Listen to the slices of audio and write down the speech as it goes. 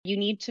You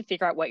need to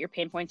figure out what your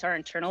pain points are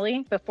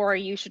internally before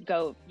you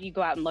go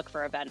out and look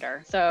for a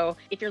vendor. So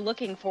if you're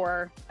looking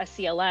for a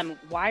CLM,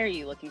 why are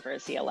you looking for a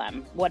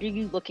CLM? What are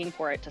you looking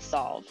for it to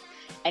solve?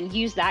 And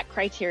use that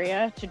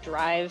criteria to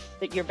drive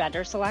your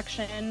vendor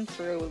selection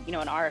through, an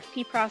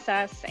RFP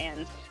process,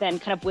 and then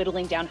kind of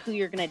whittling down who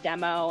you're going to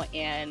demo,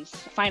 and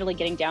finally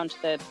getting down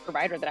to the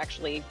provider that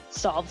actually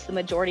solves the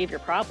majority of your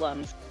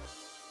problems.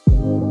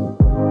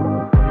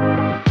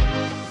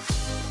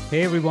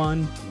 Hey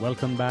everyone,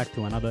 welcome back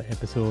to another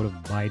episode of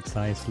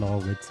Byte-Sized Law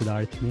with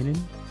Siddharth Menon.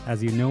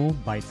 As you know,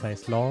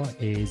 Byte-Sized Law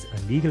is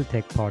a legal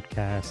tech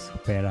podcast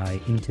where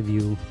I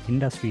interview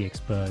industry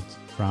experts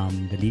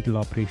from the legal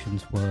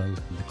operations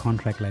world, the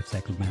contract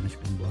lifecycle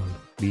management world.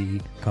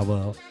 We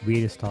cover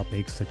various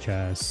topics such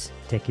as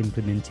tech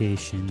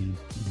implementation,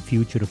 the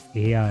future of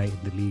AI in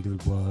the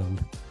legal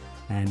world,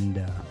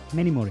 and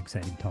many more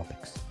exciting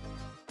topics.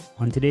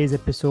 On today's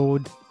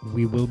episode,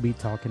 we will be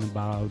talking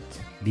about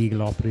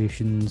legal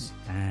operations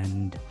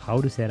and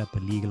how to set up a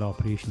legal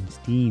operations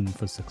team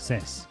for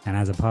success. And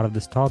as a part of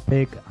this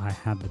topic, I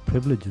have the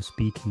privilege of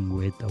speaking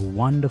with a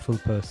wonderful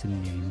person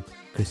named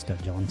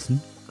Krysta Johnson.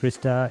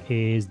 Krysta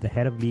is the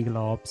head of legal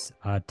ops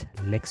at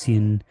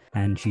Lexion,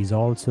 and she's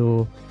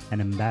also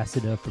an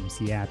ambassador from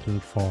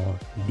Seattle for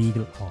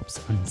Legal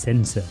Ops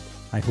Uncensored.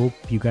 I hope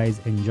you guys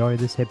enjoy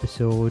this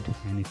episode,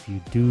 and if you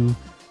do,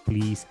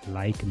 please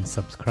like and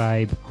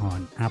subscribe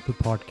on Apple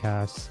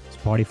Podcasts,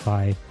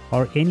 Spotify,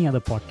 or any other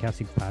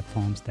podcasting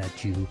platforms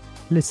that you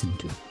listen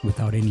to.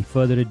 Without any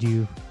further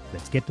ado,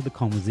 let's get to the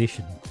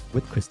conversation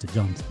with Krysta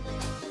Johnson.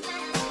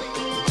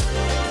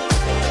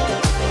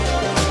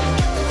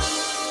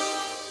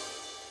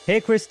 Hey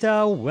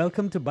Krysta,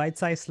 welcome to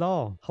Byte-Sized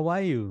Law. How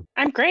are you?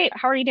 I'm great.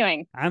 How are you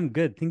doing? I'm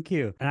good, thank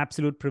you. An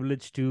absolute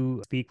privilege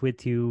to speak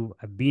with you.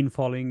 I've been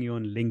following you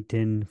on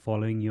LinkedIn,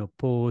 following your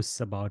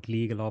posts about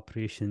legal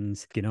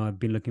operations. I've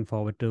been looking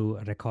forward to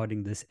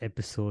recording this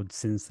episode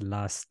since the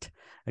last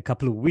a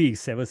couple of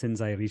weeks, ever since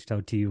I reached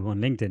out to you on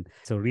LinkedIn.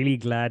 So really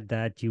glad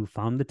that you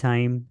found the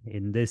time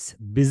in this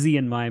busy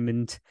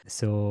environment.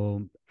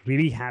 So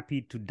really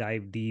happy to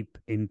dive deep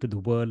into the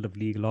world of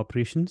legal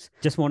operations.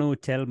 Just want to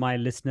tell our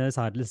listeners,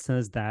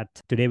 that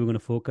today we're going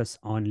to focus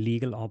on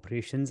legal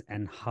operations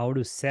and how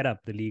to set up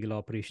the legal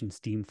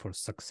operations team for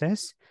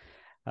success.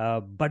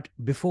 But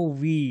before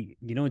we,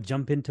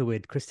 jump into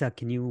it, Krysta,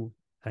 can you,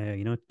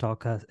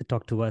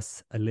 talk to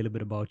us a little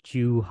bit about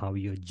you, how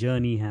your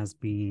journey has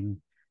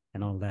been,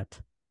 and all that?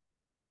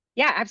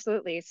 Yeah,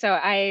 absolutely. So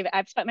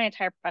I've spent my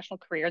entire professional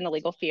career in the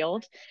legal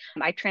field.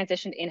 I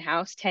transitioned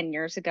in-house 10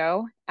 years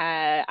ago.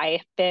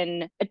 I've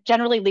been a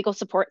generally legal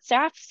support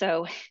staff,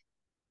 so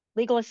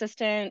legal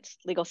assistant,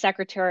 legal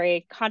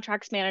secretary,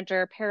 contracts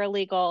manager,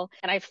 paralegal.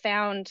 And I've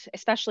found,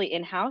 especially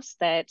in-house,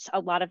 that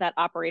a lot of that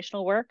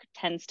operational work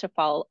tends to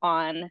fall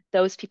on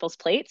those people's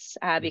plates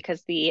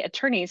because the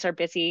attorneys are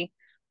busy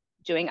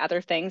doing other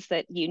things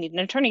that you need an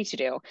attorney to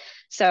do.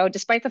 So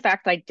despite the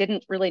fact that I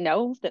didn't really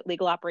know that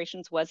legal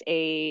operations was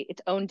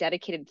its own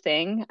dedicated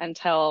thing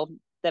until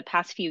the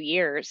past few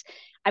years,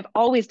 I've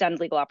always done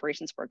legal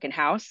operations work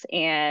in-house,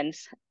 and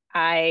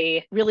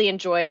I really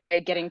enjoy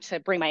getting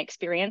to bring my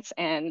experience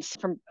and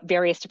from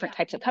various different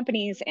types of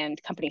companies and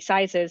company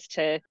sizes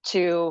to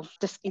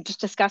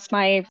just discuss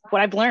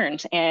what I've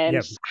learned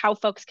and how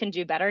folks can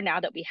do better now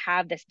that we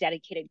have this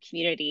dedicated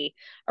community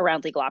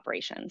around legal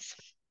operations.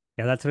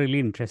 Yeah, that's a really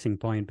interesting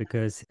point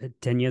because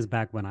 10 years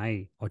back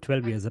or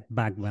 12 years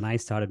back when I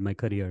started my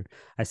career,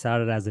 I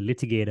started as a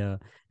litigator,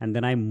 and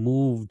then I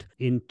moved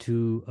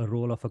into a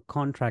role of a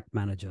contract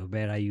manager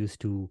where I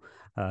used to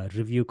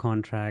review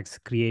contracts,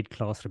 create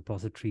clause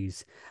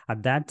repositories.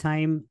 At that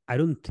time, I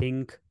don't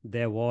think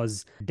there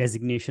was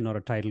designation or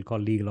a title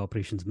called legal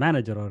operations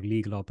manager or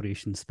legal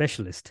operations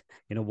specialist.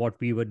 What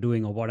we were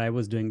doing, or what I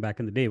was doing back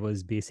in the day,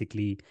 was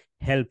basically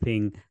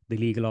helping the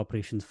legal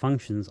operations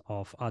functions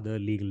of other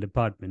legal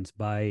departments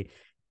by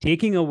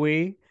taking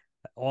away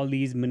all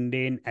these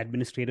mundane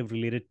administrative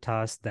related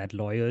tasks that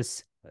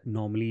lawyers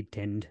normally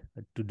tend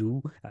to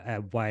do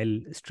while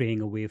straying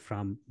away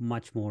from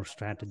much more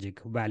strategic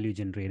value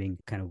generating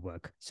kind of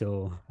work.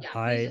 So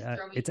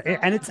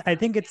I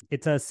think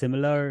it's a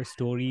similar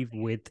story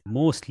with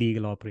most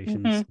legal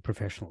operations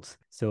professionals.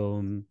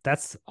 So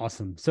that's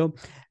awesome. So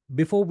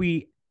before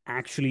we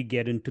actually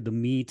get into the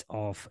meat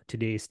of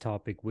today's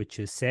topic, which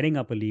is setting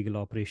up a legal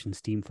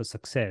operations team for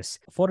success,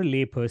 for a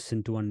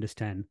layperson to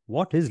understand,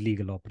 what is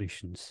legal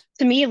operations?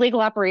 To me, legal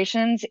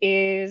operations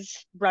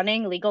is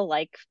running legal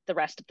like the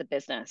rest of the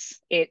business.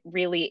 It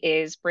really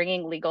is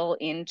bringing legal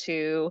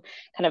into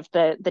kind of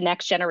the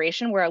next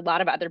generation where a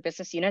lot of other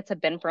business units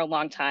have been for a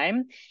long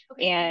time,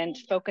 and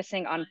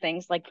focusing on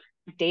things like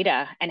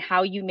data and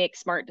how you make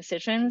smart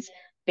decisions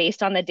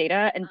based on the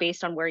data and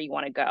based on where you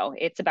want to go.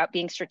 It's about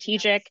being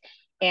strategic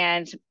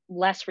and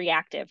less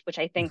reactive, which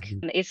I think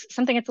is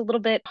something that's a little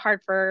bit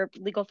hard for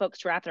legal folks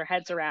to wrap their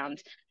heads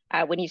around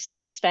when you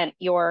spent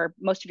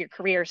most of your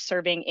career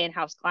serving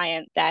in-house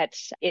clients, that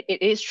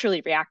it is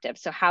truly reactive.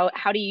 So how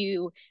do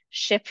you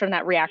shift from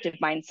that reactive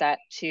mindset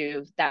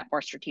to that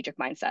more strategic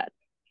mindset?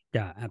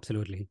 Yeah,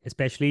 absolutely.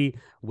 Especially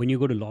when you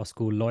go to law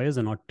school, lawyers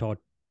are not taught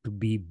to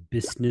be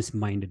business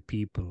minded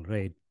people,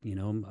 right?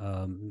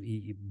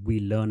 We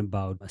learn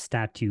about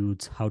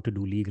statutes, how to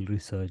do legal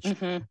research,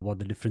 Hmm. what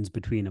the difference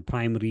between a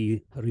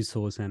primary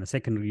resource and a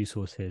secondary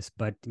resource is.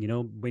 But,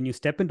 when you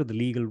step into the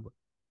legal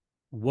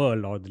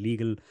world or the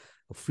legal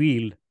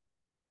field,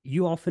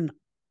 you often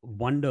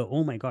wonder,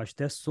 oh my gosh,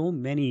 there's so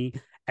many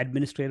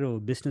administrative or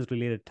business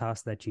related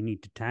tasks that you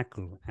need to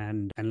tackle.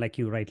 And like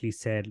you rightly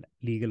said,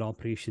 legal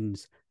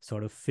operations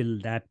sort of fill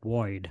that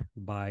void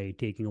by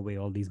taking away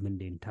all these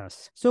mundane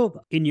tasks.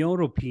 So in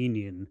your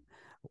opinion,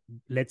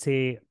 let's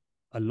say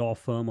a law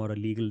firm or a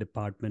legal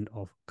department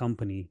of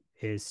company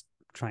is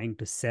trying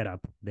to set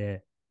up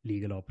their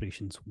legal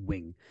operations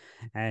wing,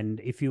 and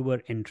if you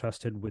were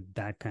entrusted with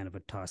that kind of a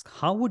task,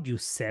 how would you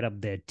set up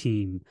their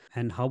team,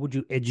 and how would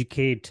you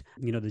educate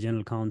the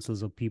general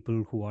counsels or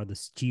people who are the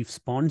chief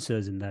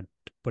sponsors in that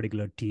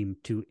particular team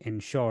to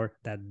ensure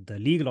that the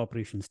legal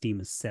operations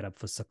team is set up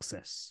for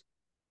success?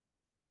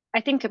 I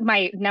think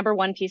my number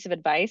one piece of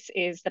advice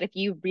is that if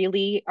you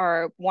really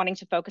are wanting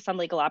to focus on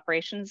legal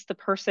operations, the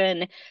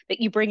person that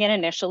you bring in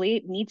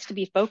initially needs to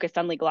be focused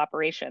on legal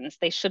operations.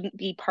 They shouldn't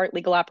be part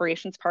legal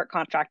operations, part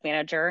contract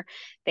manager.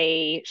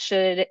 They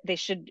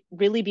should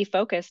really be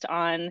focused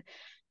on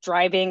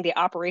driving the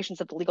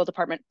operations of the legal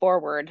department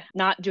forward,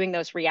 not doing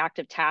those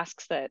reactive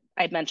tasks that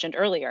I'd mentioned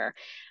earlier.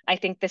 I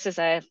think this is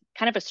a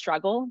kind of a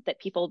struggle that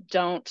people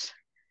don't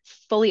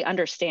fully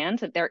understand,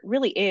 that there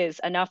really is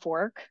enough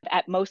work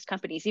at most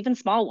companies, even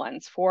small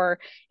ones, for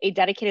a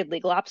dedicated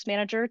legal ops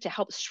manager to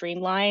help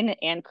streamline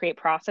and create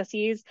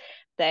processes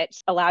that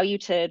allow you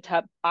to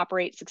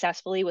operate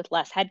successfully with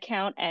less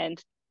headcount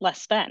and less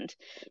spend.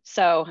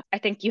 So I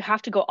think you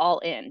have to go all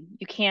in.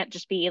 You can't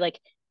just be like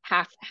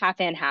half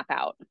in, half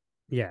out.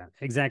 Yeah,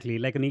 exactly.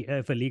 Like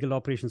if a legal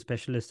operations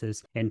specialist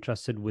is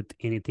entrusted with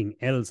anything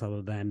else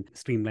other than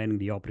streamlining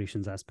the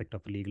operations aspect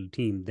of a legal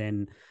team,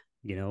 then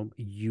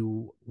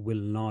you will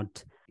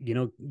not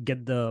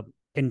get the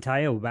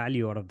entire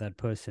value out of that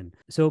person.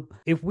 So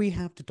if we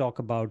have to talk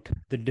about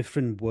the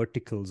different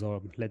verticals, or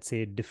let's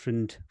say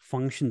different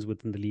functions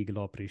within the legal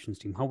operations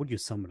team, how would you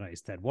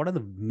summarize that? What are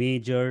the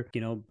major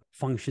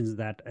functions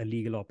that a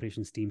legal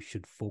operations team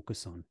should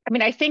focus on? I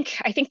mean, I think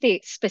the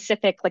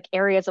specific like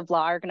areas of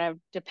law are going to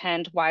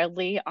depend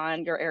wildly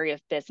on your area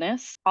of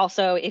business.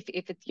 Also, if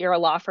you're a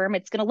law firm,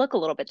 it's going to look a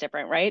little bit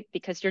different, right?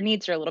 Because your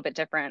needs are a little bit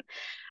different.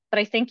 But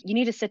I think you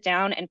need to sit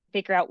down and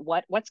figure out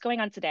what's going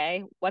on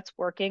today, what's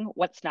working,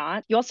 what's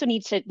not. You also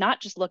need to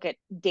not just look at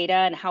data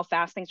and how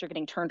fast things are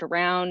getting turned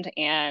around,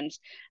 and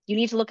you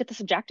need to look at the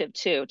subjective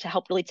too to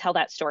help really tell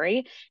that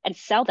story and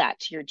sell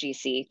that to your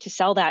GC, to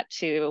sell that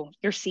to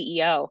your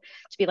CEO,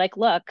 to be like,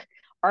 look,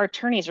 our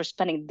attorneys are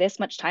spending this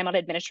much time on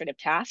administrative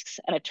tasks.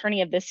 An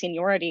attorney of this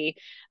seniority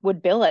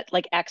would bill at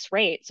like X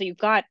rate. So you've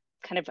got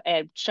kind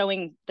of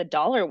showing the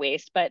dollar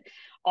waste, but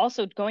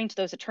also going to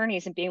those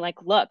attorneys and being like,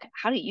 look,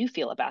 how do you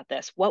feel about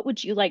this? What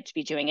would you like to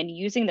be doing? And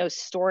using those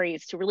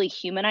stories to really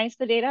humanize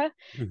the data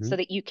Mm-hmm. so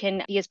that you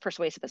can be as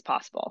persuasive as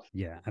possible.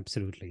 Yeah,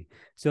 absolutely.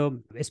 So,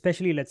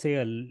 especially let's say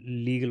a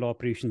legal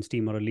operations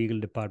team or a legal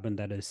department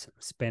that is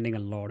spending a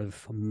lot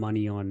of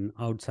money on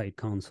outside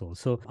counsel.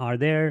 So, are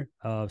there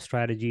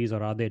strategies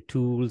or are there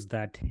tools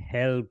that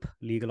help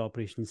legal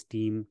operations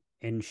team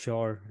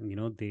ensure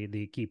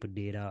they keep a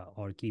data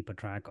or keep a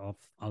track of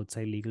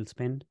outside legal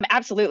spend?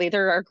 Absolutely.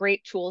 There are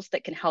great tools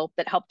that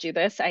help do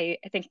this. I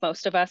think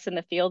most of us in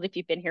the field, if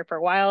you've been here for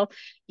a while,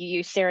 you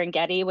use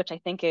Serengeti, which I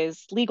think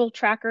is legal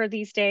tracker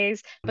these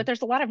days. But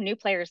there's a lot of new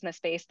players in the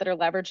space that are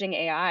leveraging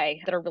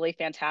AI that are really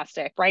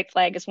fantastic. Bright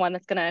Flag is one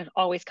that's going to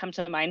always come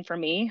to mind for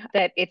me.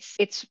 That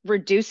it's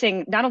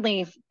reducing, not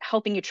only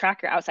helping you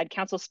track your outside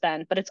counsel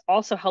spend, but it's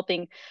also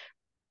helping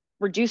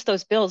reduce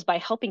those bills by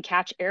helping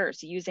catch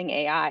errors using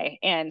AI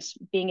and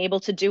being able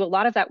to do a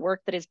lot of that work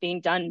that is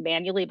being done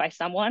manually by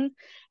someone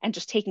and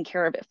just taking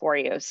care of it for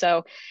you.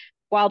 So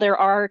while there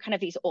are kind of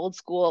these old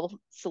school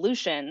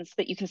solutions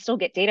that you can still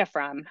get data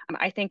from,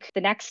 I think the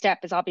next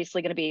step is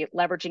obviously going to be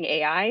leveraging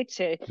AI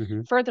to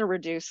Mm-hmm. further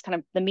reduce kind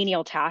of the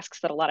menial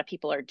tasks that a lot of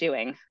people are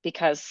doing,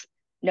 because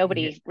Yeah.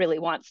 nobody really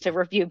wants to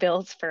review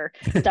bills for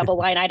double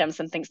line items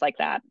and things like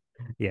that.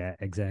 Yeah,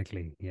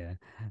 exactly. Yeah.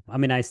 I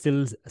mean,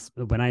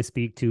 when I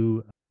speak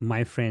to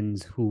my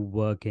friends who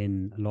work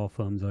in law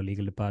firms or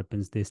legal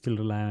departments, they still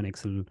rely on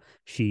Excel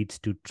sheets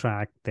to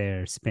track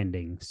their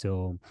spending.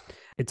 So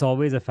it's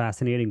always a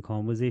fascinating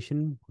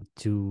conversation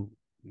to,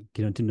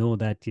 to know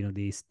that,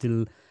 they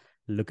still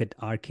look at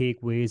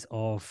archaic ways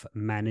of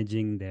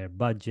managing their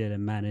budget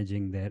and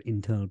managing their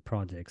internal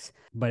projects.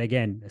 But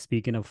again,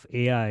 speaking of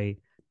AI,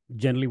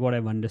 generally what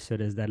I've understood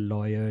is that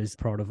lawyers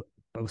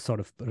sort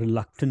of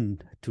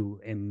reluctant to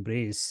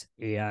embrace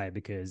AI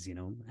because,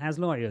 as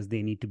lawyers,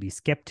 they need to be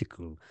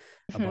skeptical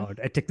Mhm. about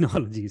a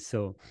technology.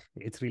 So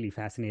it's really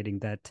fascinating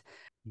that,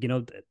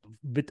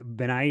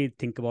 when I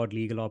think about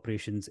legal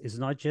operations, it's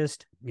not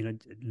just,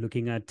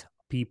 looking at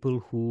people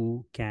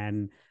who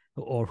can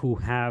or who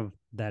have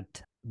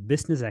that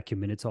business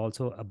acumen. It's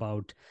also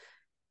about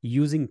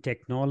using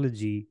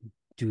technology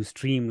to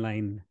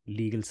streamline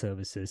legal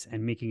services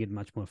and making it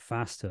much more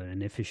faster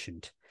and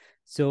efficient.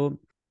 So,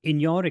 in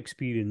your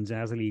experience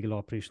as a legal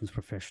operations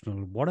professional,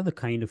 what are the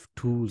kind of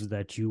tools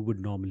that you would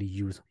normally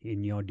use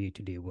in your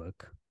day-to-day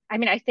work? I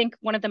mean, I think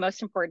one of the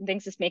most important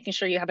things is making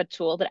sure you have a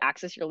tool that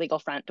accesses your legal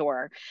front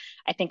door.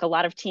 I think a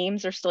lot of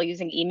teams are still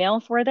using email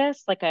for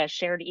this, like a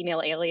shared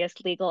email alias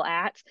legal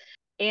at.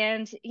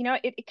 And,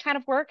 it kind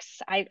of works.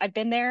 I've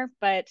been there,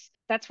 but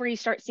that's where you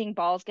start seeing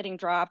balls getting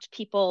dropped,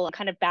 people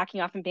kind of backing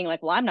off and being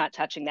like, well, I'm not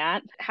touching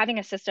that. Having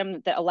a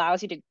system that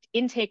allows you to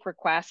intake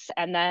requests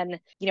and then,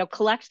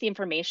 collect the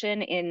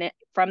information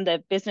from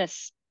the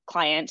business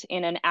client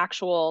in an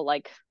actual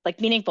like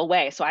meaningful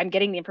way. So I'm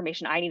getting the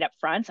information I need up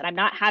front and I'm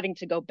not having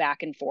to go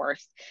back and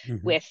forth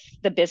Mm-hmm. with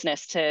the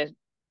business to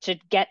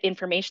get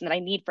information that I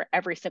need for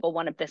every single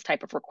one of this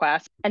type of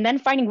request, and then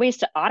finding ways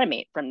to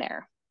automate from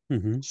there.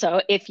 Mm-hmm.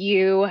 So if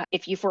you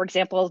for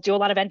example do a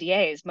lot of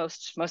NDAs,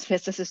 most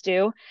businesses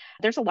do,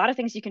 there's a lot of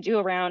things you can do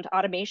around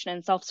automation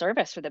and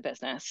self-service for the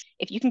business.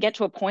 If you can get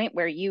to a point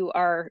where you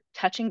are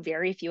touching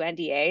very few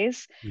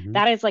NDAs, Mm-hmm.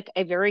 that is like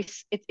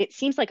it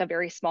seems like a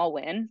very small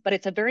win, but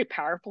it's a very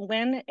powerful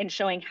win in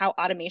showing how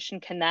automation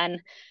can then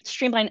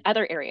streamline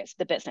other areas of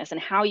the business and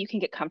how you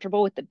can get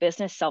comfortable with the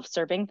business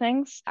self-serving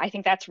things. I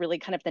think that's really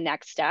kind of the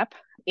next step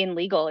in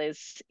legal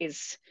is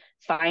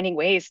finding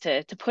ways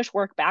to push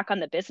work back on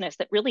the business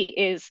that really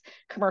is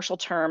commercial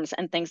terms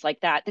and things like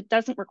that, that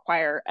doesn't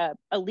require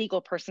a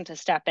legal person to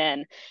step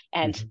in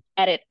and Mm-hmm.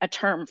 edit a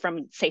term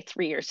from, say,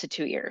 3 years to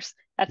 2 years.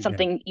 That's Yeah.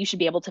 something you should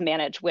be able to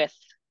manage with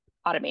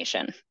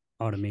automation.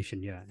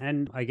 Automation, yeah.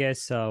 And I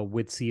guess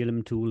with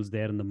CLM tools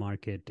there in the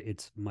market,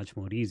 it's much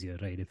more easier,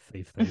 right? If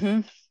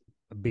Mm-hmm.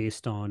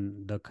 based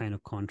on the kind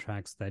of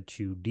contracts that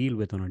you deal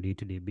with on a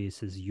day-to-day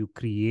basis, you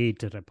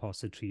create a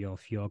repository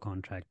of your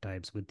contract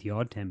types with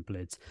your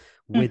templates,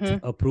 with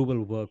Mm-hmm.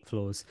 approval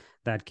workflows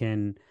that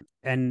can,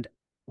 and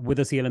with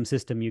a CLM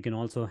system, you can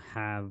also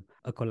have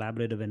a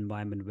collaborative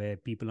environment where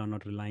people are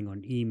not relying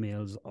on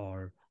emails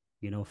or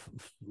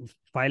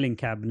filing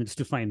cabinets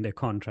to find their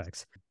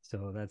contracts.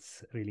 So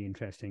that's really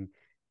interesting.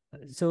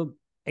 So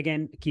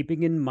again,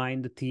 keeping in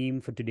mind the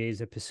theme for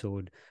today's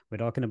episode, we're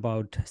talking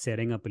about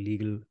setting up a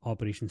legal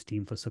operations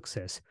team for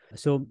success.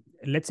 So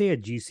let's say a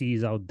GC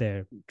is out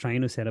there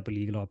trying to set up a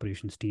legal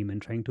operations team and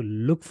trying to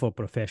look for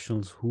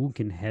professionals who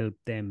can help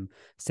them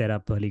set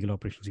up a legal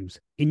operations team.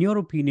 In your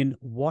opinion,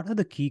 what are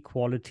the key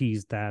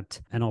qualities that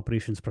an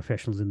operations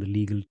professionals in the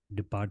legal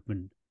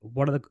department,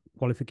 what are the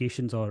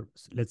qualifications or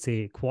let's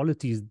say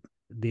qualities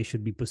they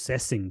should be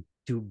possessing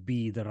to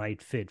be the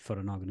right fit for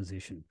an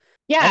organization?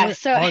 Yeah. Or,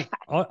 So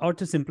or, or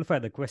to simplify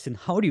the question,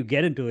 how do you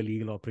get into a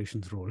legal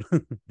operations role?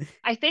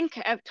 I think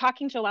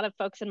talking to a lot of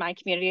folks in my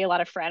community, a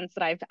lot of friends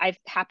that I've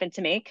happened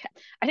to make,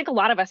 I think a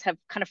lot of us have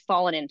kind of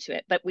fallen into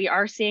it, but we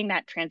are seeing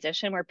that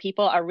transition where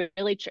people are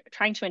really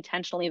trying to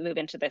intentionally move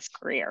into this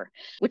career,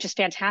 which is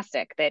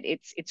fantastic that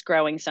it's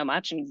growing so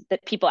much and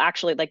that people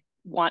actually like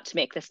want to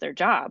make this their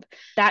job.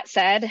 That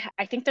said,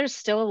 I think there's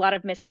still a lot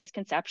of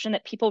misconception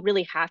that people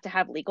really have to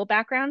have legal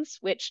backgrounds,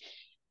 which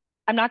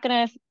I'm not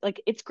going to like,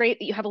 it's great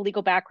that you have a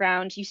legal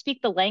background. You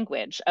speak the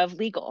language of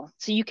legal,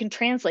 so you can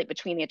translate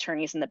between the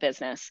attorneys and the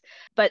business.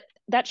 But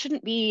that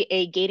shouldn't be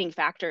a gating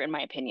factor, in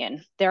my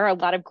opinion. There are a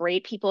lot of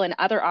great people in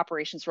other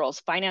operations roles,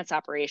 finance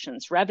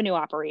operations, revenue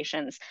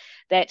operations,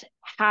 that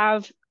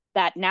have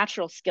that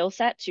natural skill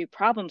set to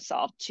problem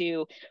solve,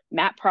 to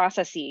map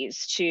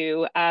processes,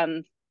 to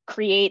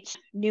create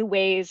new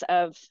ways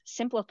of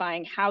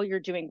simplifying how you're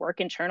doing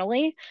work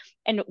internally.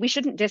 And we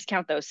shouldn't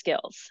discount those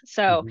skills.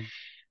 So, Mhm.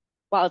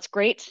 while it's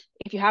great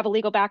if you have a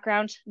legal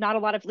background, not a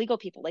lot of legal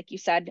people, like you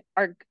said,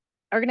 are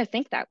going to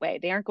think that way.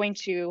 They aren't going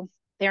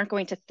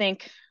to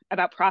think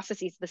about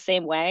processes the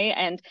same way,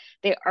 and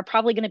they are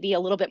probably going to be a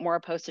little bit more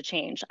opposed to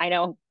change. I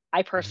know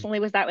I Mhm. personally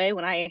was that way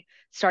when I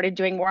started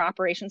doing more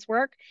operations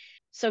work.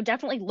 So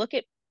definitely look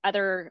at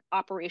other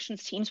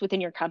operations teams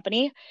within your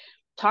company,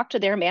 talk to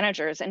their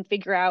managers and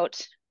figure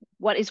out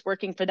what is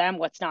working for them,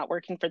 what's not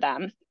working for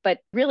them. But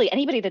really,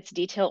 anybody that's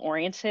detail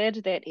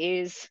oriented, that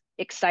is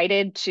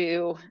excited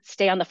to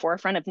stay on the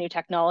forefront of new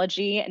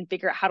technology and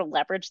figure out how to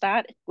leverage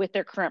that with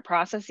their current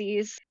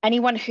processes.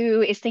 Anyone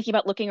who is thinking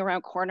about looking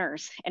around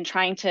corners and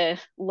trying to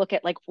look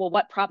at like, well,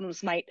 what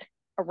problems might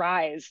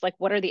arise? Like,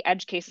 what are the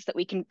edge cases that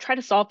we can try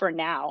to solve for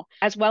now,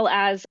 as well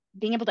as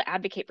being able to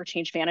advocate for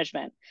change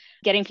management.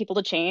 Getting people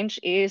to change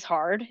is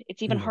hard.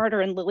 It's even Yeah.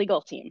 harder in the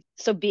legal team.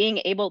 So being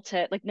able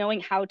to like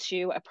knowing how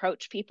to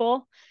approach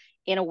people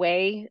in a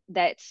way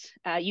that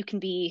you can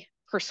be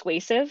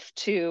persuasive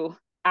to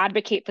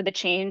advocate for the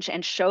change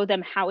and show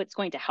them how it's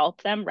going to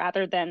help them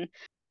rather than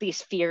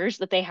these fears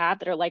that they have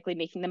that are likely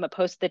making them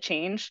opposed to the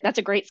change. That's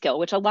a great skill,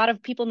 which a lot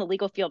of people in the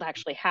legal field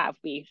actually have.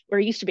 We're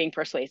used to being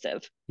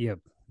persuasive. Yep.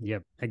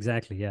 Yep.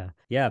 Exactly. Yeah.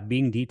 Yeah.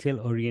 Being detail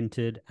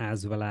oriented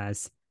as well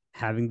as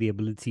having the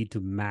ability to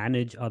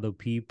manage other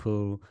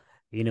people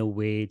in a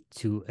way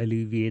to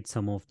alleviate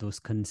some of those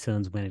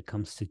concerns when it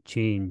comes to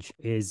change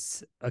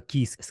is a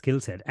key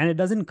skill set. And it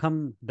doesn't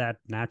come that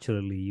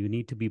naturally. You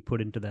need to be put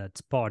into that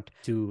spot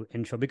to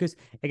ensure, because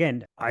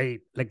again, I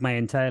like my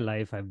entire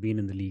life, I've been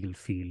in the legal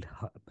field.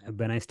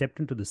 When I stepped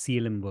into the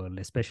CLM world,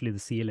 especially the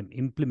CLM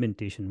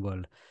implementation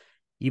world,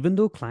 even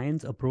though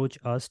clients approach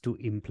us to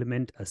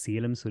implement a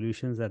CLM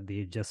solutions that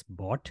they just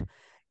bought,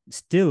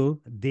 still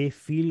they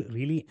feel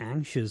really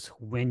anxious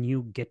when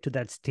you get to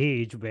that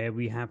stage where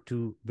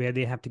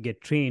they have to get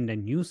trained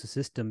and use the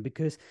system,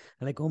 because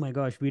like, oh my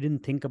gosh, we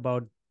didn't think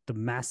about the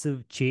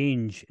massive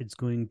change it's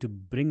going to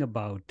bring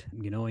about,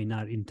 in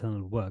our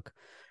internal work.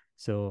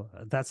 So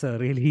that's a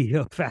really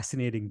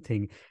fascinating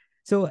thing.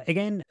 So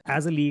again,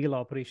 as a legal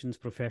operations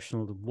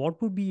professional, what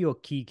would be your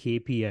key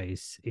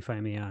KPIs, if I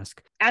may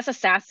ask? As a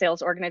SaaS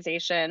sales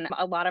organization,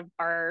 a lot of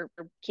our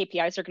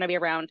KPIs are going to be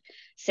around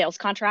sales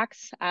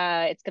contracts.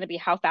 It's going to be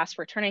how fast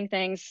we're turning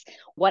things,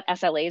 what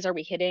SLAs are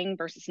we hitting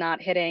versus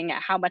not hitting,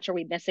 how much are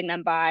we missing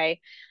them by,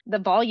 the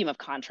volume of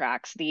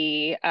contracts,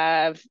 the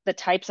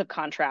types of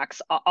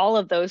contracts, all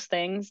of those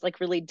things.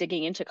 Like really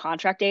digging into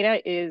contract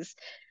data is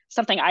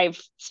something I've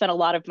spent a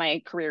lot of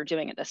my career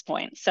doing at this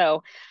point.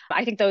 So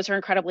I think those are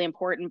incredibly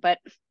important. But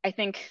I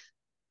think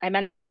I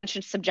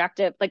mentioned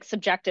subjective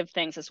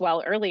things as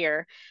well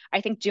earlier. I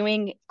think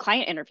doing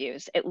client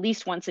interviews at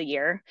least once a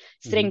year,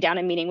 sitting Mhm. down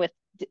and meeting with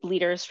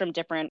leaders from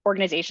different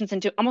organizations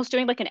and almost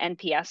doing like an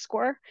NPS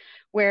score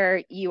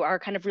where you are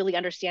kind of really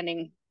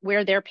understanding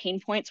where their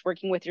pain points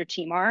working with your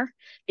team are,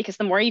 because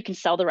the more you can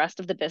sell the rest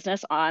of the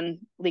business on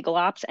legal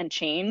ops and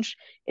change,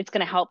 it's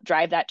going to help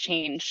drive that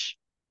change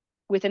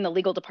within the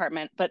legal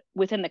department, but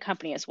within the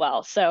company as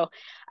well. So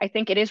I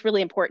think it is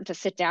really important to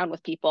sit down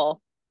with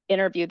people,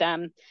 interview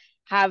them,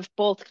 have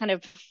both kind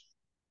of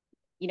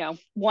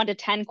 1 to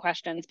 10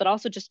 questions, but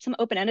also just some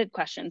open-ended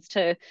questions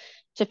to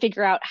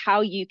figure out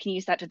how you can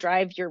use that to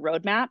drive your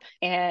roadmap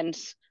and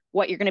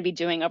what you're going to be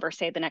doing over,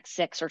 say, the next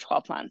 6 or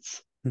 12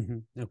 months.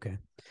 Okay.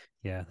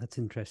 Yeah, that's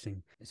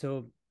interesting.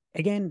 So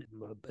again,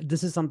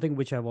 this is something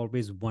which I've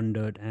always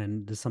wondered,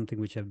 and this is something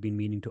which I've been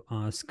meaning to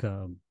ask,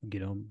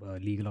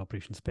 legal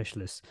operations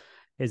specialists,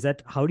 is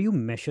that how do you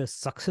measure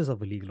success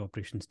of a legal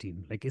operations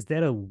team? Like, is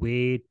there a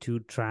way to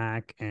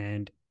track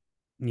and,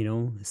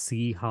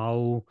 see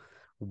how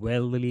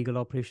well the legal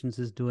operations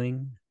is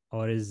doing,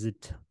 or is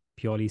it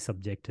purely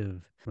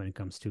subjective when it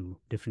comes to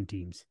different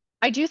teams?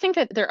 I do think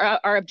that there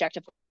are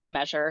objective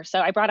measure. So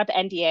I brought up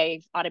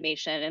NDA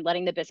automation and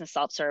letting the business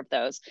self-serve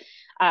those.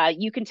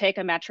 You can take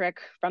a metric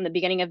from the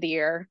beginning of the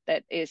year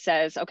that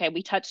says, okay,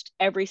 we touched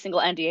every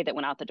single NDA that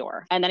went out the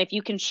door. And then if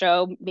you can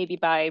show maybe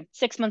by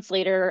 6 months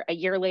later, a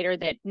year later,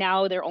 that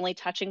now they're only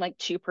touching like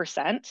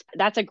 2%,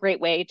 that's a great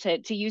way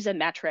to use a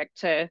metric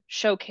to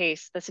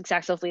showcase the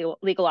success of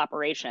legal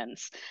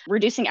operations.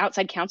 Reducing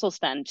outside counsel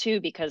spend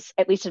too, because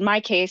at least in my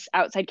case,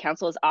 outside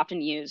counsel is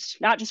often used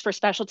not just for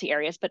specialty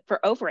areas, but for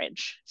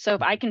overage. So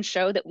if I can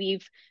show that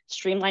we've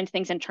streamlined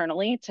things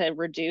internally to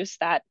reduce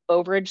that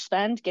overage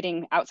spend,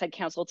 getting outside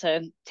counsel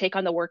to take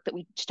on the work that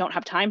we just don't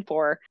have time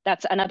for,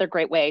 that's another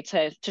great way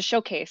to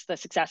showcase the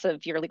success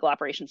of your legal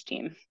operations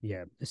team.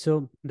 Yeah.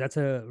 So that's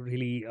a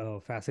really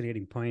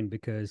fascinating point,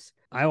 because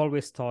I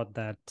always thought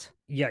that,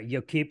 yeah,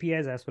 your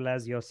KPIs as well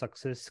as your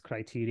success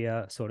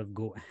criteria sort of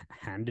go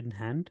hand in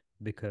hand,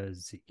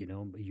 because,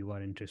 you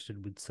are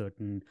interested with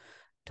certain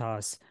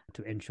tasks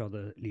to ensure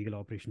the legal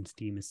operations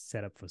team is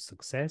set up for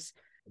success.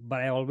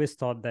 But I always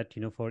thought that,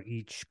 for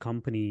each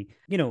company,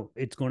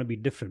 it's going to be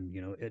different.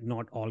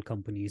 Not all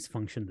companies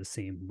function the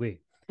same way.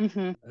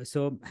 Mm-hmm.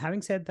 So,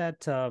 having said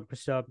that,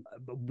 Krysta,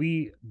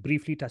 we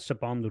briefly touched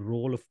upon the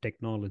role of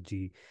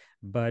technology,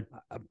 but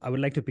I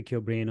would like to pick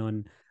your brain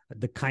on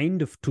the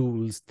kind of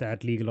tools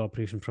that legal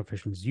operation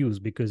professionals use,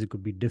 because it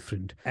could be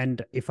different.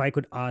 And if I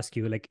could ask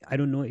you, like, I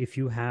don't know if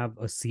you have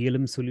a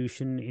CLM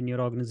solution in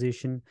your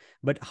organization,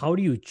 but how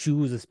do you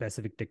choose a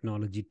specific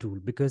technology tool?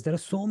 Because there are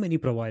so many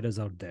providers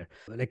out there.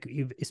 Like,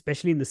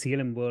 especially in the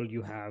CLM world,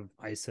 you have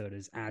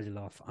iCertis,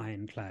 Agilov,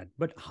 Ironclad.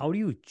 But how do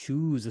you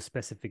choose a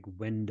specific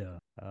vendor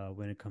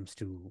when it comes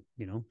to,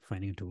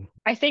 finding a tool?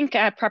 I think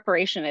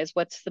preparation is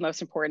what's the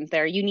most important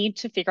there. You need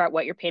to figure out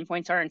what your pain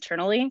points are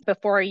internally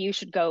before you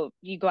go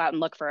out and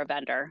look for a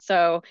vendor.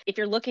 So if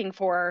you're looking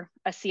for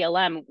a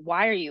CLM,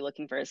 why are you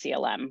looking for a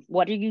CLM?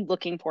 What are you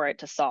looking for it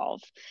to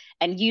solve?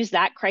 And use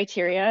that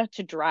criteria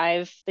to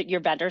drive your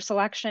vendor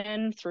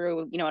selection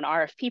through, an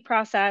RFP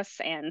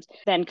process, and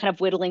then kind of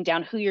whittling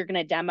down who you're going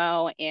to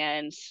demo,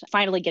 and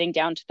finally getting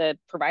down to the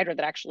provider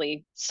that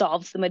actually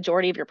solves the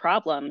majority of your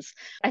problems.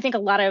 I think a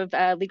lot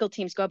of legal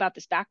teams go about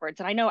this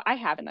backwards. And I know I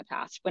have in the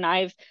past. When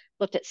I've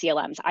looked at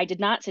CLMs, I did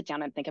not sit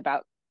down and think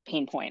about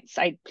pain points.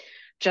 I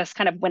just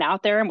kind of went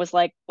out there and was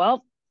like,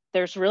 well,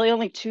 there's really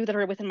only two that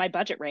are within my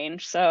budget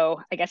range.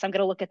 So I guess I'm going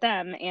to look at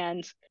them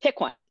and pick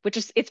one,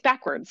 it's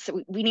backwards.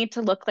 So we need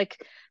to look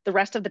like the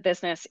rest of the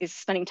business is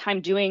spending time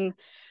doing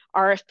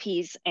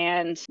RFPs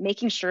and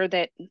making sure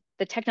that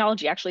the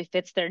technology actually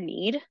fits their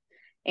need.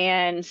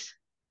 And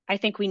I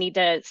think we need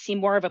to see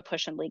more of a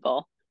push in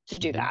legal to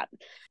do Hmm. that.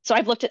 So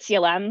I've looked at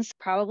CLMs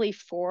probably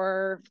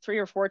 3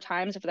 or 4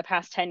 times over the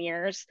past 10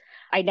 years.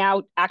 I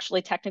now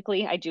actually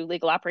technically I do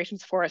legal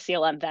operations for a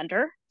CLM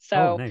vendor. Oh,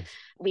 So nice.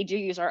 we do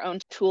use our own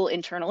tool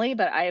internally,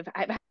 but I've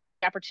had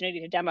the opportunity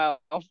to demo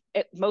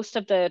most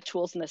of the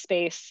tools in the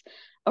space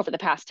over the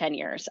past 10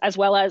 years, as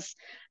well as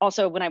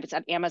also when I was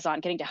at Amazon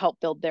getting to help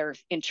build their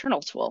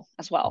internal tool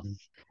as well. Mhm.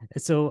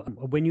 So,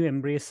 when you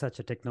embrace such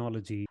a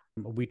technology,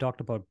 we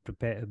talked about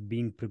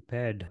being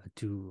prepared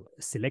to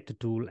select a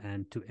tool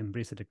and to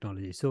embrace the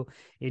technology. So,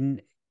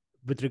 in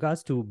with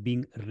regards to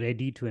being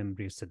ready to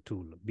embrace a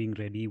tool, being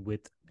ready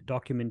with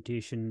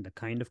documentation, the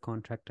kind of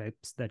contract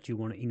types that you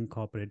want to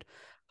incorporate,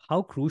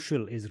 how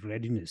crucial is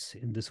readiness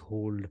in this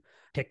whole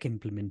tech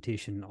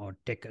implementation or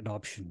tech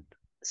adoption?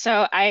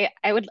 So I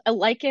would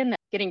liken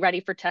getting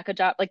ready for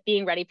like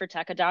being ready for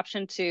tech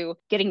adoption to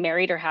getting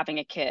married or having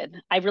a kid.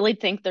 I really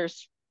think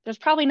there's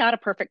probably not a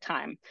perfect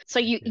time. So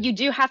Yeah. you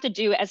do have to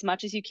do as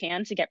much as you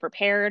can to get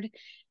prepared.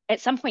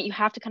 At some point you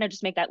have to kind of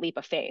just make that leap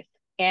of faith.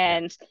 Yeah.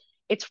 And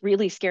it's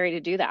really scary to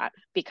do that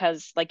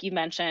because like you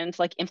mentioned,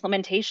 like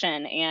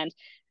implementation and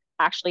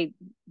actually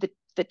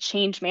the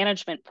change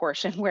management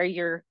portion where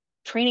you're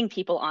training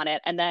people on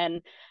it and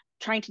then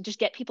trying to just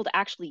get people to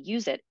actually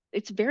use it,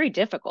 it's very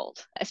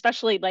difficult,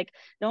 especially like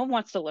no one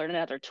wants to learn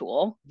another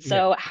tool. Yeah.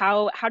 So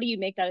how do you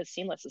make that as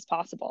seamless as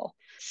possible?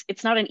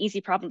 It's not an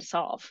easy problem to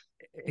solve.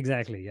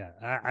 Exactly. Yeah.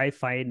 I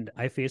find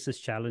I face this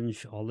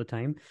challenge all the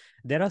time.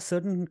 There are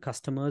certain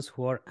customers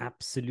who are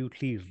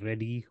absolutely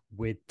ready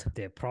with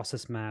their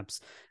process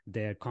maps,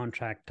 their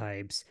contract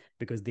types,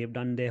 because they've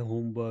done their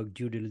homework,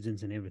 due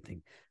diligence, and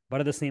everything. But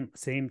at the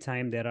same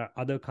time, there are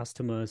other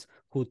customers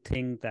who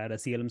think that a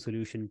CLM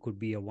solution could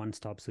be a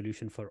one-stop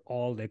solution for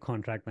all their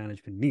contract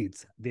management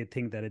needs. They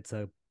think that it's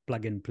a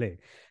plug and play.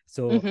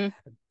 So Mm-hmm.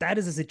 that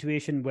is a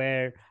situation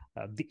where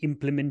the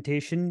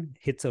implementation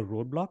hits a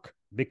roadblock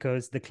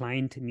because the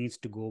client needs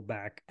to go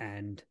back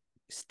and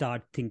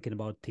start thinking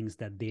about things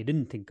that they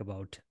didn't think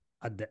about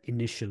at the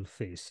initial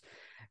phase.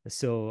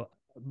 So,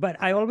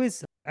 but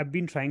I've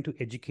been trying to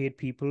educate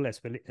people,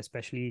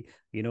 especially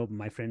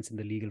my friends in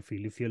the legal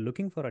field. If you're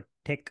looking for a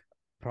tech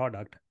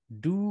product,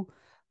 do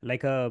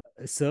like a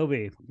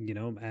survey,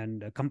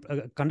 and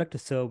conduct a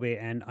survey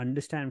and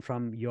understand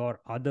from your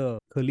other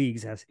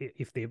colleagues as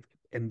if they've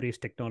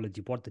embraced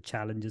technology, what the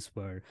challenges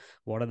were,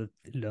 what are the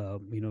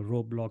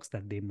roadblocks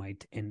that they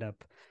might end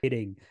up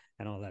hitting,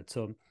 and all that.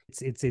 So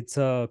it's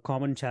a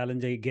common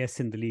challenge, I guess,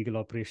 in the legal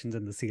operations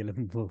and the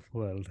CLM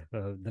world,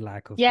 the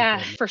lack of Yeah,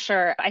 preparedness. for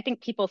sure. I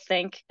think people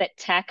think that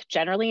tech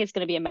generally is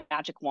going to be a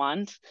magic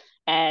wand,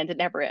 and it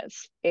never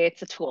is.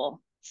 It's a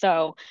tool.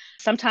 So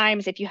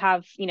sometimes if you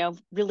have,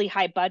 really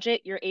high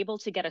budget, you're able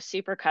to get a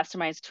super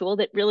customized tool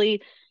that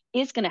really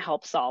is going to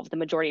help solve the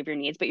majority of your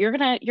needs, but you're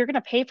going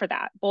to pay for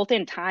that both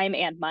in time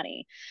and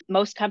money.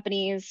 Most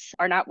companies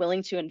are not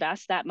willing to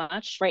invest that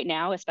much right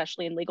now,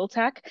 especially in legal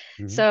tech.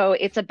 Hmm. So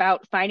it's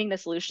about finding the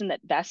solution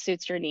that best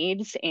suits your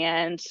needs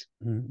and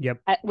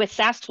Yep. with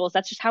SaaS tools,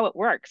 that's just how it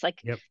works. Like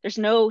Yep. there's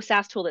no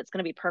SaaS tool that's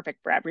going to be perfect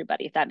for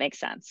everybody, if that makes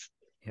sense.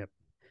 Yep.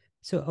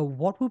 So,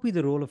 what would be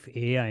the role of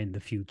AI in the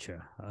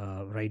future?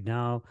 Right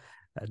now,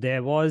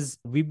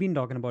 we've been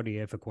talking about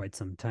AI for quite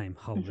some time.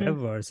 Mhm.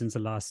 However, since the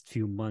last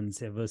few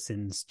months, ever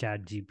since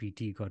Chat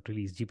GPT got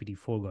released,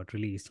 GPT-4 got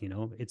released,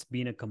 it's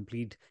been a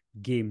complete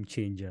game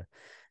changer.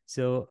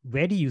 So,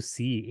 where do you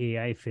see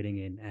AI fitting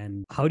in,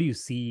 and how do you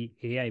see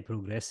AI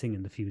progressing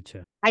in the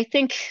future? I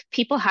think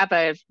people have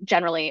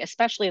generally,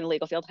 especially in the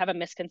legal field, have a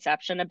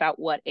misconception about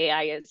what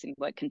AI is and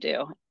what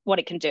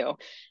it can do.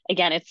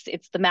 Again,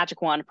 it's the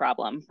magic wand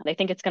problem. They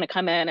think it's going to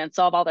come in and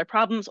solve all their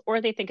problems, or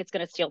they think it's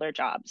going to steal their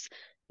jobs.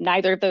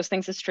 Neither of those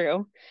things is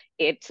true.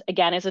 It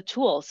again is a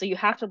tool. So you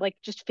have to like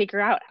just figure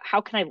out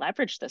how can I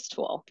leverage this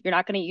tool? You're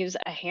not going to use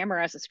a hammer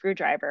as a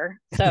screwdriver.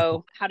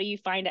 So how do you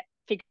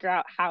figure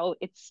out how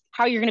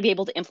you're going to be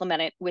able to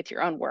implement it with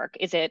your own work?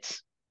 Is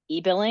it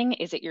e-billing?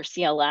 Is it your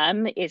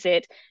CLM? Is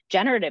it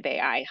generative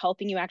AI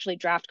helping you actually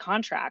draft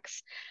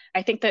contracts?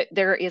 I think that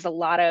there is a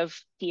lot of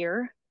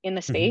fear in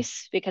the Hmm.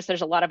 space because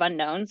there's a lot of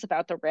unknowns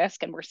about the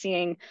risk, and we're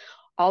seeing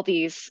all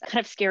these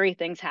kind of scary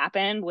things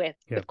happen with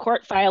Yep.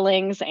 court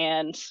filings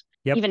and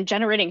Yep. even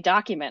generating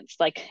documents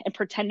like and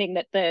pretending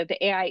that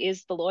the AI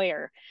is the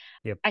lawyer.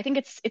 Yep. I think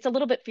it's a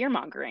little bit fear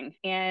mongering,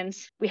 and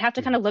we have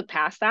to Yeah. kind of look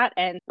past that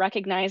and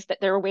recognize that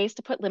there are ways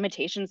to put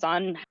limitations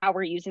on how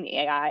we're using the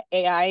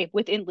AI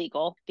within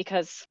legal,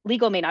 because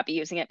legal may not be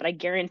using it, but I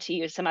guarantee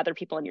you some other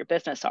people in your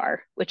business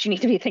are, which you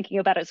need to be thinking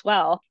about as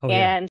well, Oh,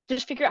 yeah. and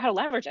just figure out how to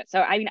leverage it.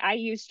 So I mean, I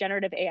use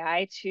generative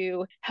AI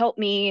to help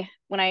me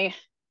when I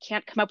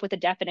can't come up with a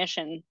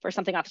definition for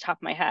something off the top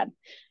of my head.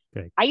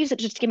 Correct. I use it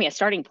just to give me a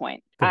starting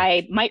point.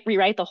 I Correct. might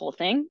rewrite the whole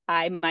thing.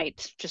 I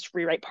might just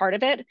rewrite part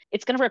of it.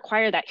 It's going to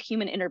require that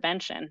human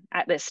intervention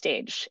at this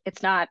stage.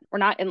 We're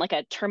not in like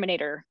a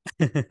Terminator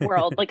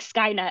world, like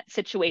Skynet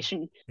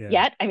situation Yeah.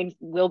 yet. I mean,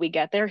 will we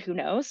get there? Who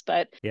knows?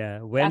 But Yeah.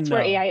 that's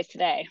where AI is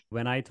today.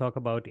 When I talk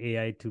about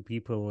AI to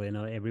people,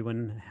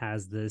 everyone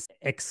has this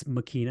ex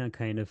machina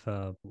kind of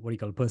what do you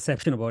call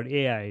perception about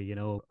AI,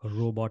 a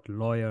robot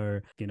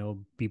lawyer,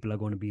 people are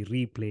going to be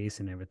replaced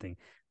and everything.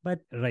 But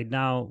right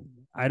now,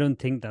 I don't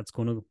think that's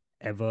going to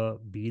ever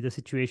be the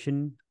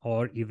situation,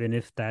 or even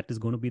if that is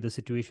going to be the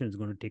situation, it's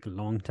going to take a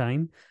long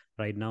time.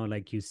 Right now,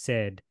 like you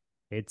said,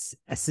 it's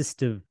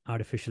assistive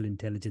artificial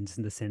intelligence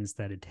in the sense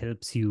that it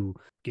helps you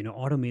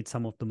automate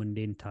some of the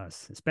mundane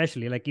tasks,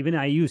 especially like even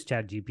I use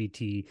chat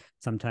gpt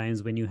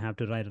sometimes when you have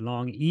to write a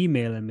long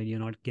email and when you're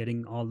not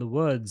getting all the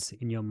words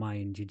in your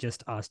mind, you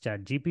just ask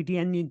chat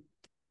gpt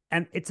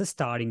and it's a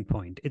starting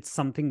point. It's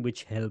something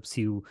which helps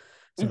you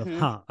sort of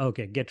Mm-hmm.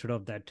 okay, get rid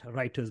of that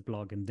writer's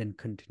block and then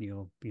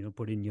continue,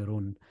 put in your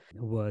own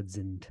words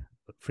and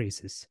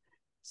phrases.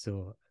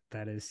 So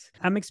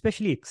I'm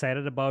especially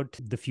excited about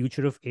the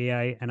future of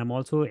AI, and I'm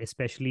also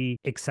especially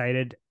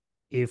excited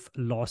if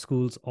law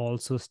schools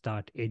also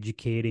start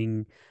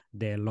educating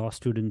their law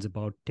students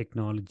about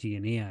technology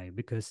and AI,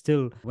 because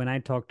still when I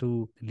talk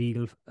to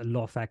legal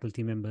law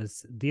faculty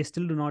members, they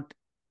still do not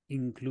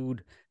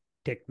include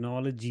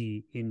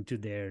technology into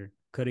their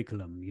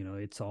curriculum.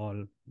 It's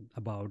all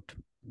about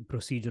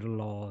procedural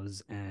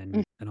laws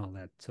and all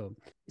that. So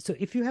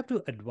if you have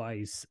to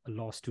advise a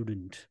law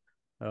student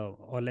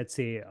or let's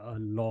say a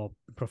law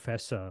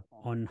professor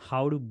on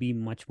how to be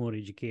much more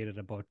educated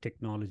about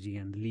technology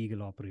and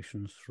legal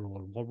operations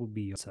role, what would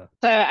be your answer?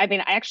 So, I mean,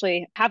 I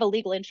actually have a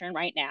legal intern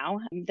right now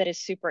that is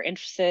super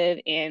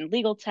interested in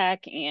legal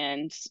tech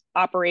and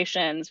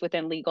operations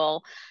within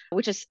legal,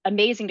 which is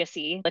amazing to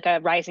see, like a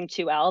rising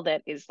 2L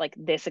that is like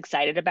this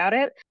excited about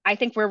it. I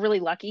think we're really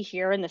lucky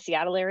here in the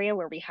Seattle area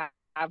where we have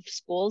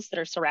schools that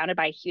are surrounded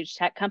by huge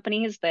tech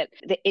companies that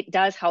it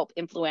does help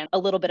influence a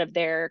little bit of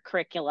their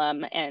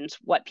curriculum and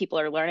what people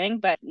are learning,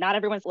 but not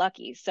everyone's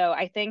lucky. So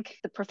I think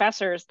the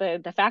professors,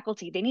 the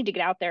faculty, they need to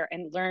get out there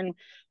and learn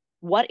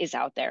what is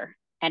out there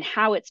and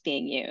how it's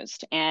being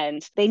used.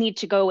 And they need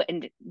to go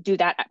and do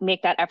that,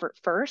 make that effort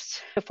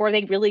first before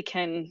they really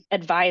can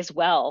advise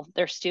well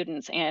their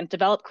students and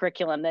develop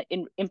curriculum that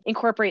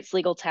incorporates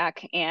legal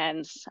tech.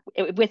 And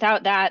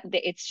without that,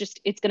 it's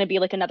going to be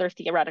like another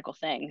theoretical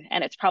thing.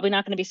 And it's probably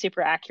not going to be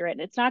super accurate.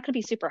 And it's not going to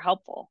be super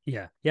helpful.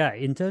 Yeah. Yeah.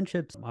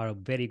 Internships are a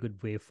very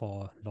good way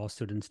for law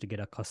students to get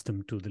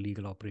accustomed to the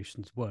legal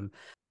operations world.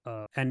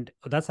 And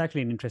that's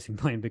actually an interesting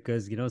point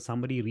because,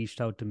 somebody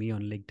reached out to me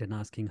on LinkedIn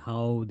asking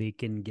how they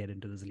can get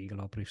into this legal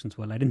operations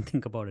world. I didn't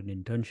think about an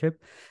internship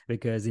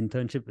because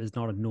internship is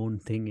not a known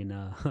thing in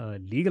a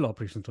legal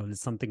operations world. It's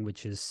something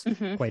which is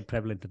Mm-hmm. quite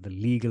prevalent in the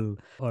legal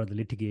or the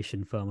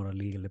litigation firm or a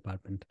legal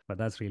department. But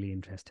that's really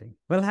interesting.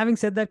 Well, having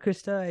said that,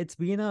 Krista, it's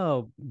been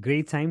a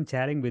great time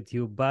chatting with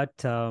you.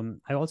 But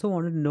I also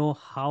wanted to know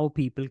how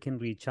people can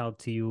reach out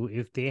to you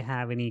if they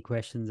have any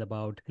questions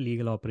about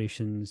legal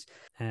operations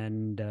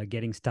and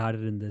getting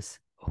started in this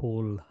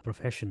whole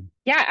profession.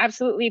 Yeah,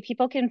 absolutely.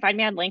 People can find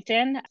me on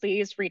LinkedIn.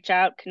 Please reach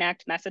out,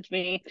 connect, message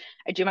me.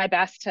 I do my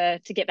best to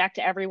get back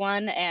to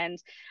everyone.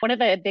 And one of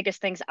the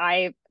biggest things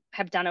I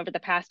have done over the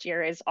past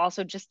year is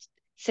also just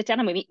sit down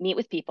and meet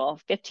with people,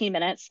 15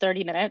 minutes,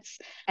 30 minutes.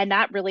 And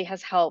that really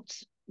has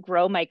helped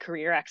grow my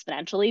career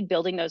exponentially,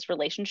 building those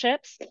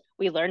relationships.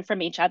 We learn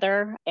from each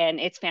other and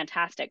it's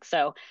fantastic.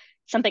 So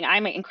something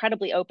I'm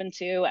incredibly open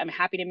to. I'm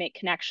happy to make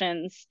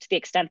connections to the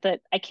extent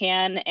that I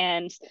can.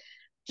 And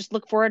just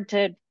look forward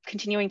to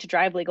continuing to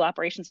drive legal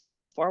operations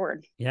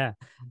forward. Yeah,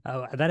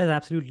 that is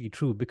absolutely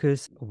true.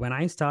 Because when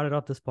I started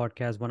off this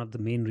podcast, one of the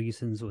main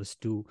reasons was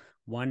to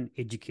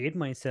educate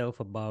myself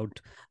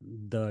about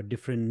the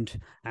different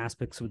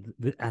aspects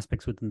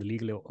within the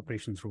legal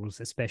operations rules,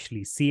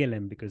 especially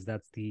CLM, because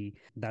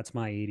that's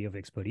my area of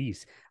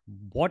expertise.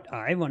 What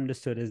I've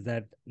understood is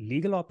that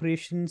legal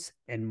operations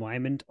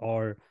environment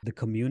or the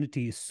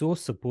community is so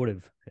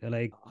supportive.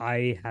 Like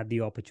I had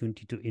the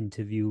opportunity to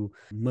interview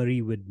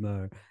Marie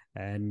Widmer,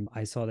 and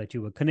I saw that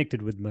you were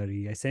connected with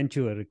Murray. I sent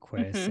you a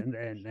request,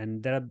 Mm-hmm.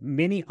 and there are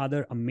many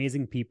other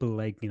amazing people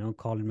like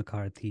Colin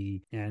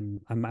McCarthy, and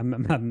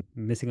I'm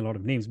missing a lot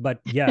of names,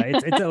 but yeah,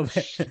 it's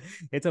a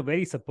it's a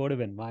very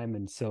supportive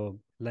environment. So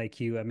like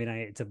you, I mean,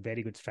 it's a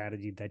very good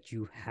strategy that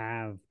you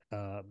have.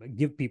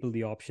 Give people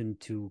the option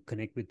to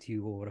connect with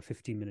you over a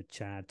 15-minute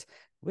chat,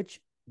 which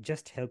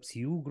just helps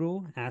you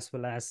grow as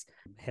well as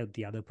help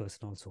the other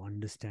person also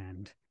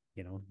understand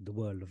the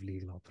world of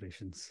legal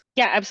operations.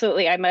 Yeah,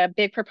 absolutely. I'm a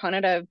big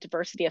proponent of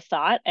diversity of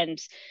thought, and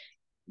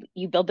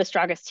you build the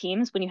strongest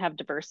teams when you have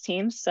diverse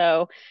teams.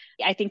 So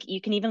I think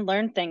you can even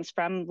learn things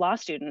from law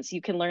students.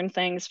 You can learn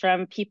things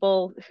from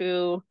people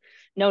who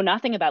know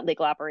nothing about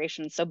legal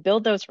operations. So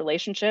build those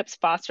relationships,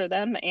 foster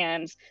them.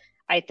 And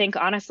I think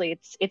honestly,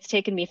 it's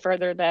taken me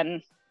further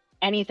than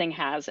anything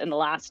has in the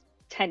last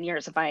 10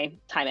 years of my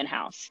time in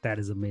house. That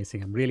is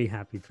amazing. I'm really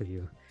happy for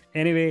you.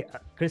 Anyway,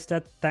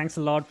 Krysta, thanks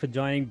a lot for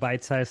joining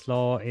Byte-Sized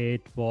Law.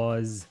 It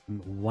was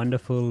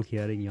wonderful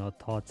hearing your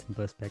thoughts and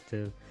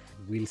perspective.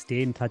 We'll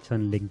stay in touch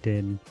on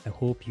LinkedIn. I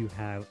hope you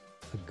have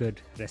a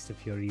good rest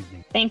of your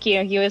evening. Thank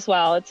you. You as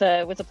well. It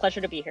was a pleasure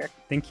to be here.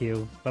 Thank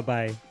you.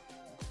 Bye-bye.